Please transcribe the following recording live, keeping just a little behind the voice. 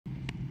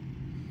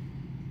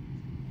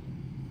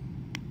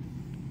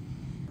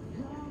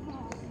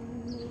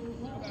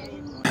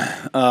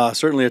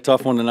Certainly a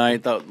tough one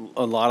tonight. A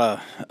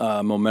lot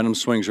of momentum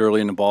swings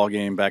early in the ball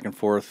game, back and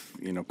forth,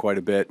 quite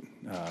a bit.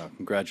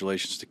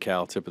 Congratulations to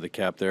Cal, tip of the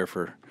cap there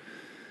for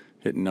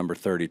hitting number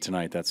 30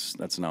 tonight. That's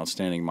an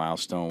outstanding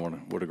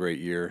milestone. What a great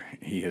year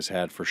he has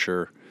had for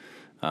sure.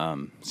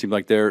 Seemed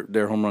like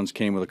their home runs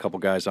came with a couple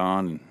guys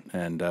on,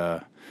 and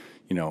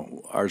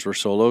ours were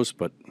solos,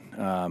 but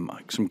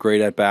some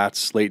great at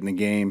bats late in the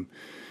game.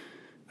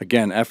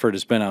 Again, effort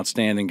has been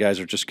outstanding. Guys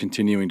are just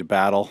continuing to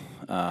battle.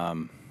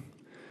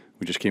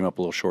 We just came up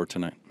a little short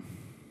tonight.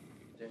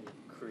 Didn't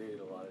create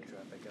a lot of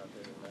traffic out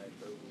there tonight,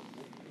 but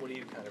what do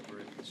you kind of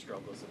root the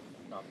struggles of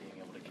not being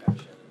able to cash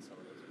in some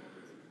of those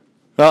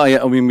moments? Well,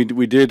 yeah, I mean,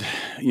 we did,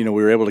 we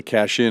were able to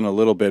cash in a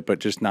little bit, but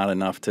just not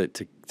enough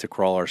to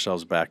crawl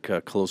ourselves back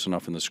close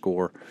enough in the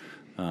score.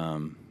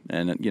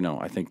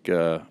 I think,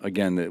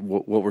 again,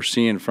 what we're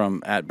seeing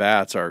from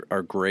at-bats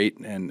are great,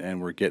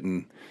 and we're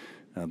getting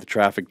the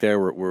traffic there.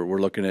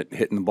 We're looking at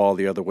hitting the ball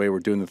the other way. We're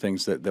doing the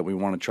things that we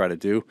want to try to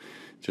do.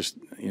 Just,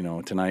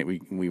 tonight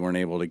we weren't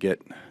able to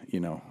get,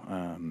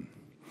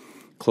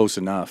 close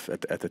enough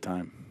at the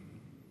time.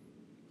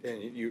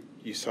 And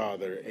you saw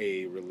their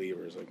A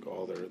relievers, like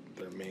all their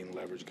main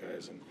leverage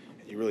guys, and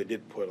you really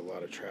did put a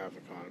lot of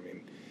traffic on. I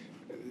mean,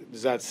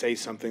 does that say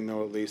something,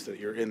 though, at least, that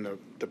you're in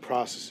the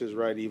process is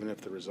right, even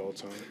if the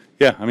results aren't?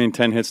 Yeah, I mean,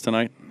 10 hits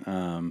tonight.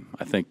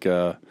 I think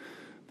the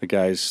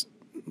guys,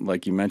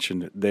 like you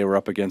mentioned, they were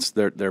up against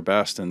their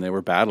best, and they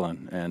were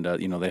battling. And,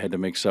 they had to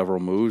make several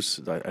moves.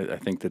 I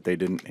think that they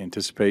didn't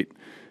anticipate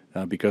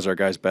because our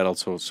guys battled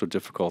so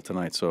difficult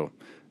tonight. So,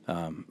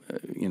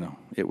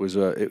 it was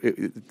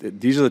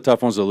these are the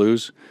tough ones to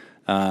lose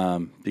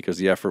because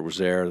the effort was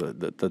there,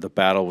 the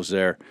battle was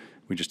there.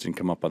 We just didn't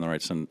come up on the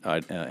right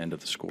end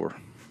of the score.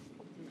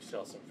 You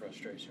saw some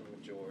frustration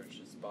with George,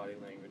 his body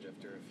language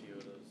after a few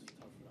of those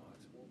tough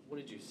knocks. What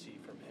did you see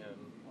from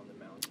him on the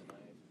mound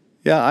tonight?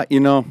 Yeah,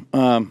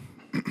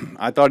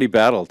 I thought he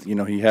battled.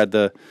 He had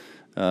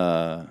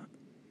I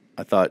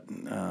thought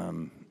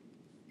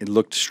it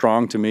looked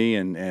strong to me,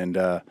 and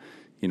I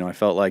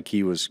felt like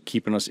he was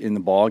keeping us in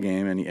the ball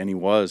game, and he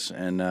was.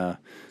 And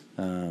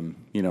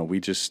we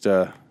just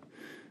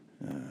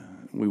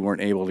we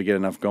weren't able to get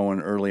enough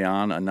going early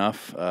on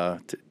enough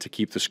to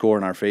keep the score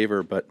in our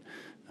favor. But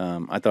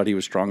I thought he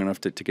was strong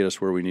enough to get us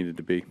where we needed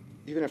to be.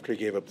 Even after he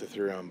gave up the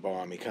 3-run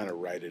bomb, he kind of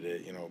righted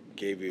it.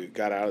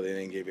 Got out of the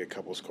inning, gave you a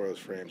couple scoreless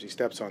frames. He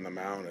steps on the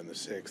mound in the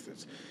 6th.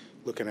 It's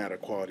looking at a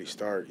quality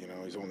start.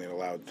 He's only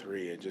allowed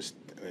 3, and it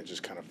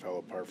just kind of fell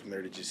apart from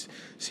there. Did you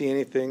see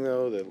anything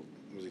though that?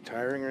 Was he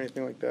tiring or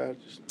anything like that?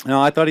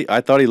 No, I thought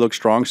he looked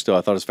strong still.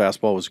 I thought his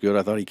fastball was good.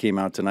 I thought he came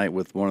out tonight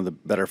with one of the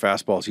better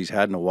fastballs he's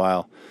had in a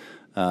while.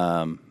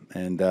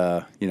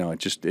 It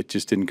just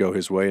didn't go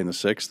his way in the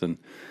 6th,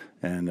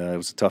 and it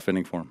was a tough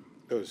inning for him.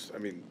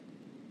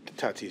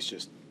 Tatis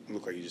just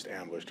looked like he just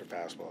ambushed a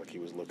fastball, like he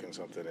was looking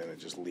something, and it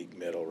just leaked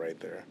middle right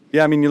there.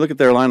 Yeah, I mean, you look at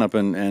their lineup,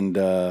 and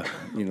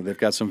they've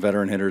got some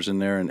veteran hitters in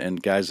there,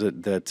 and guys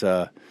that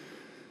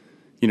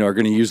are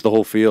going to use the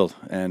whole field,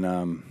 and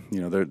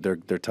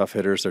they're tough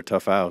hitters, they're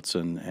tough outs,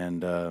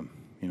 and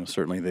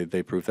certainly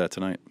they proved that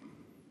tonight.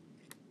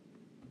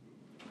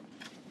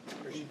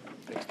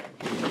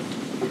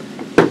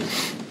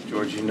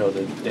 George,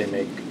 that they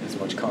make as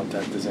much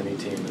contact as any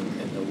team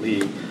in the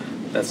league.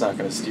 That's not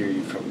going to steer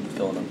you from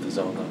filling up the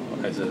zone,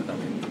 though, is it? I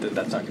mean,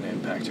 that's not going to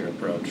impact your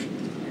approach.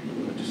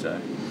 What would you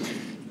say?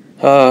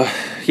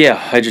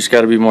 Yeah, I just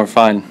got to be more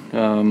fine.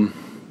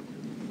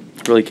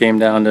 Really came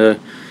down to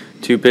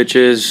 2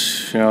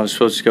 pitches. I was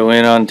supposed to go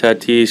in on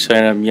Tatis. I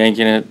ended up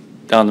yanking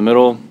it down the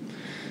middle.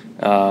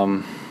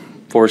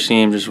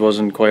 4-seam just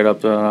wasn't quite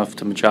up enough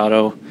to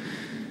Machado.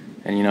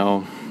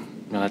 And,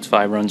 that's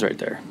 5 runs right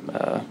there.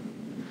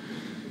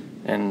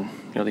 And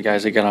the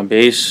guys that got on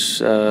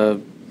base,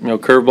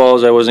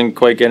 curveballs, I wasn't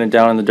quite getting it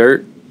down in the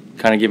dirt.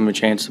 Kind of give them a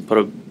chance to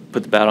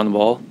put the bat on the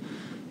ball.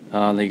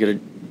 They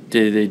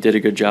did a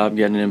good job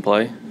getting it in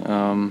play.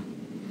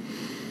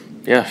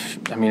 Yeah,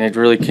 I mean, it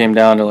really came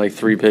down to like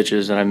 3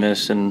 pitches that I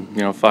missed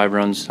and, 5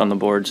 runs on the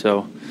board.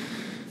 So,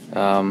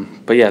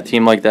 but yeah, a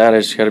team like that, I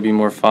just got to be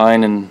more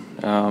fine. And,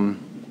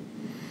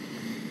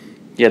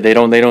 they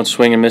don't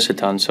swing and miss a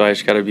ton. So I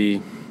just got to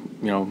be,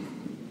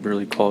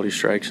 really quality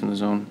strikes in the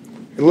zone.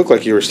 It looked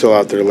like you were still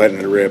out there letting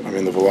it rip. I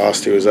mean, the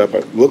velocity was up.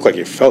 It looked like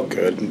you felt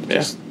good.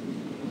 Just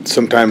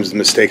sometimes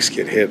mistakes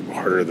get hit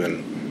harder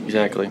than...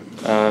 Exactly.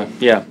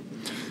 Yeah.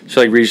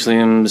 So, like,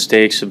 recently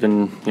mistakes have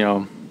been,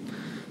 a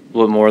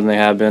little more than they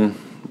have been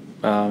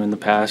in the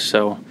past.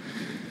 So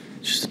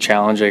it's just a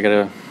challenge. I got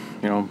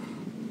to,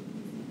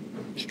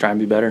 just try and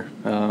be better.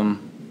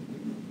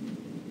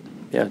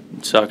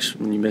 It sucks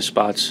when you miss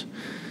spots,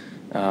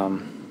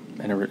 and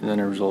then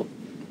a result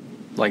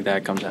like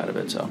that comes out of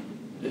it. So.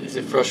 Is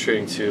it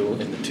frustrating, too,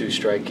 in the 2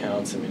 strike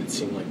counts? I mean, it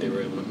seemed like they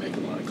were able to make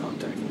a lot of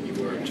contact when you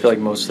were. I feel like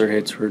most of their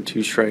hits were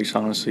 2 strikes,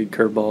 honestly,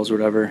 curveballs or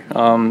whatever.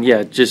 I'm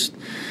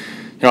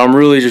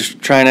really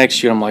just trying to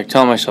execute. I'm like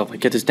telling myself,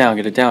 like, get this down,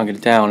 get it down, get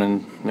it down,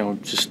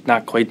 and just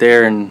not quite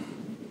there, and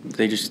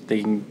they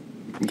can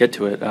get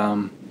to it.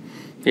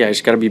 yeah, I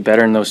just got to be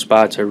better in those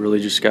spots. I really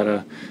just got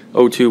to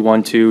 0-2,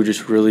 1-2,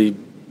 just really,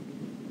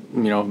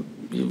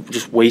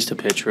 just waste a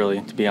pitch,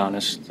 really, to be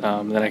honest.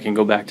 Then I can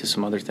go back to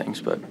some other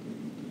things. But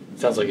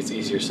sounds like it's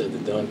easier said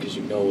than done because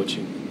you know what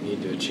you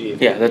need to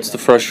achieve. Yeah, that's the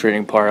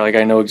frustrating part. Like,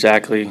 I know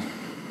exactly,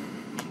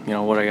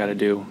 what I got to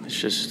do. It's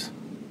just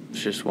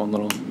one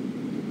little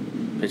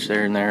pitch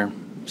there and there.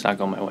 It's not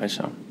going my way,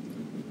 so.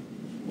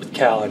 With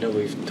Cal, I know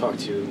we've talked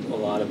to you a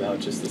lot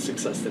about just the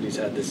success that he's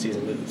had this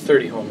season, the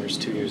 30 homers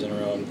 2 years in a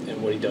row,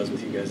 and what he does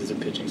with you guys as a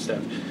pitching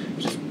staff.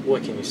 Just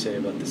what can you say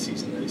about the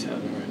season that he's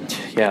having right now?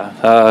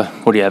 Yeah,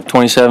 what do you have,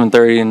 27,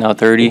 30, and now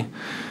 30?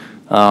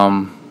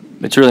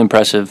 It's really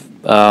impressive.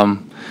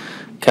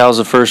 Cal's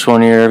the first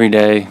one here every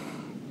day.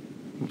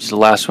 He's the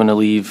last one to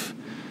leave.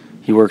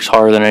 He works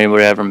harder than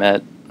anybody I ever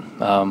met.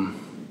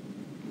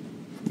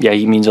 Yeah,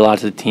 he means a lot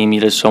to the team. He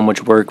does so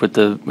much work with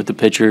the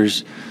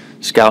pitchers,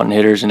 scouting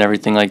hitters, and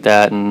everything like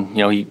that. And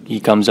he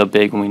comes up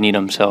big when we need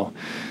him. So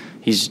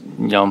he's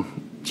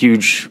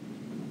huge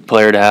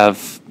player to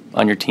have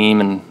on your team,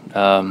 and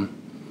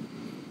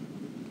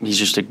he's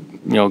just a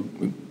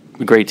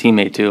great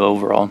teammate too.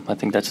 Overall, I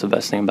think that's the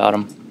best thing about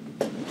him.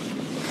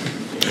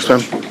 Thanks,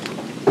 man.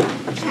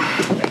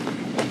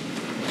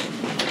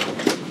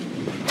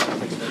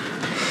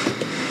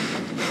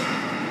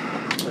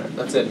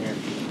 That's it here.